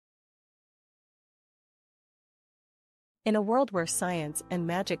In a world where science and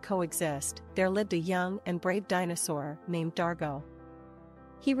magic coexist, there lived a young and brave dinosaur named Dargo.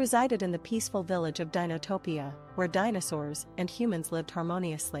 He resided in the peaceful village of Dinotopia, where dinosaurs and humans lived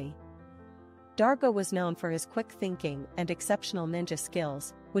harmoniously. Dargo was known for his quick thinking and exceptional ninja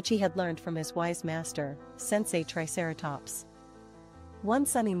skills, which he had learned from his wise master, Sensei Triceratops. One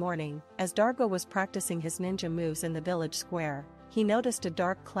sunny morning, as Dargo was practicing his ninja moves in the village square, he noticed a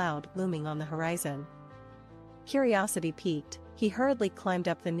dark cloud looming on the horizon. Curiosity piqued, he hurriedly climbed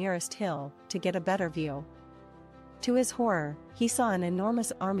up the nearest hill to get a better view. To his horror, he saw an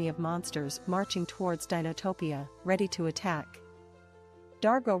enormous army of monsters marching towards Dinotopia, ready to attack.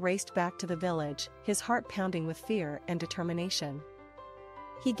 Dargo raced back to the village, his heart pounding with fear and determination.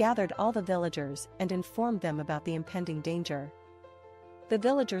 He gathered all the villagers and informed them about the impending danger. The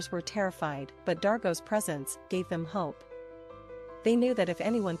villagers were terrified, but Dargo's presence gave them hope. They knew that if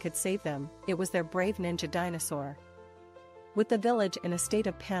anyone could save them, it was their brave ninja dinosaur. With the village in a state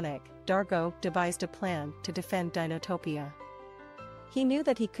of panic, Dargo devised a plan to defend Dinotopia. He knew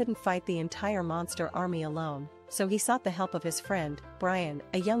that he couldn't fight the entire monster army alone, so he sought the help of his friend, Brian,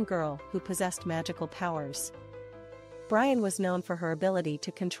 a young girl who possessed magical powers. Brian was known for her ability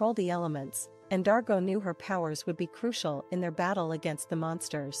to control the elements, and Dargo knew her powers would be crucial in their battle against the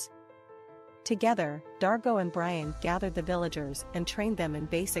monsters. Together, Dargo and Brian gathered the villagers and trained them in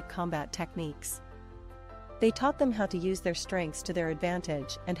basic combat techniques. They taught them how to use their strengths to their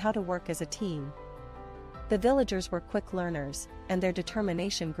advantage and how to work as a team. The villagers were quick learners, and their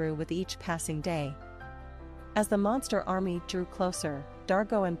determination grew with each passing day. As the monster army drew closer,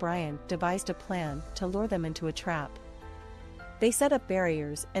 Dargo and Brian devised a plan to lure them into a trap. They set up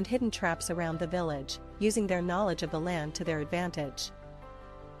barriers and hidden traps around the village, using their knowledge of the land to their advantage.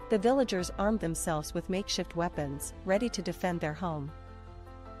 The villagers armed themselves with makeshift weapons, ready to defend their home.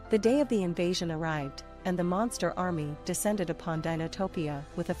 The day of the invasion arrived, and the monster army descended upon Dinotopia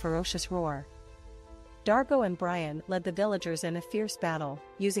with a ferocious roar. Dargo and Brian led the villagers in a fierce battle,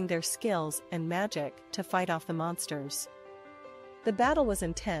 using their skills and magic to fight off the monsters. The battle was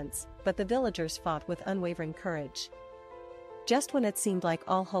intense, but the villagers fought with unwavering courage. Just when it seemed like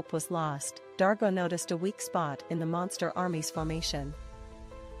all hope was lost, Dargo noticed a weak spot in the monster army's formation.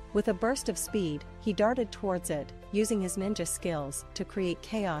 With a burst of speed, he darted towards it, using his ninja skills to create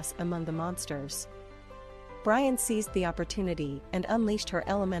chaos among the monsters. Brian seized the opportunity and unleashed her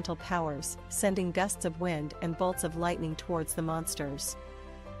elemental powers, sending gusts of wind and bolts of lightning towards the monsters.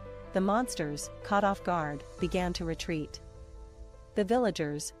 The monsters, caught off guard, began to retreat. The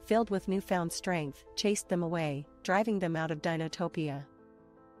villagers, filled with newfound strength, chased them away, driving them out of Dinotopia.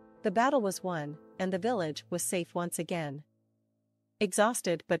 The battle was won, and the village was safe once again.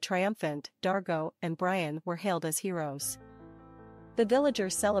 Exhausted but triumphant, Dargo and Brian were hailed as heroes. The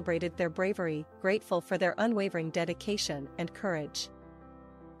villagers celebrated their bravery, grateful for their unwavering dedication and courage.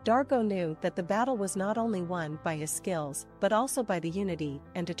 Dargo knew that the battle was not only won by his skills, but also by the unity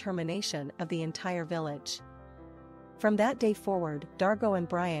and determination of the entire village. From that day forward, Dargo and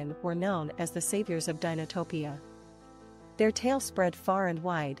Brian were known as the saviors of Dinotopia. Their tale spread far and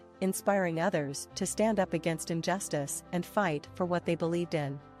wide, inspiring others to stand up against injustice and fight for what they believed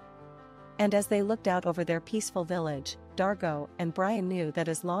in. And as they looked out over their peaceful village, Dargo and Brian knew that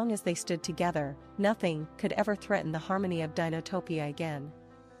as long as they stood together, nothing could ever threaten the harmony of Dinotopia again.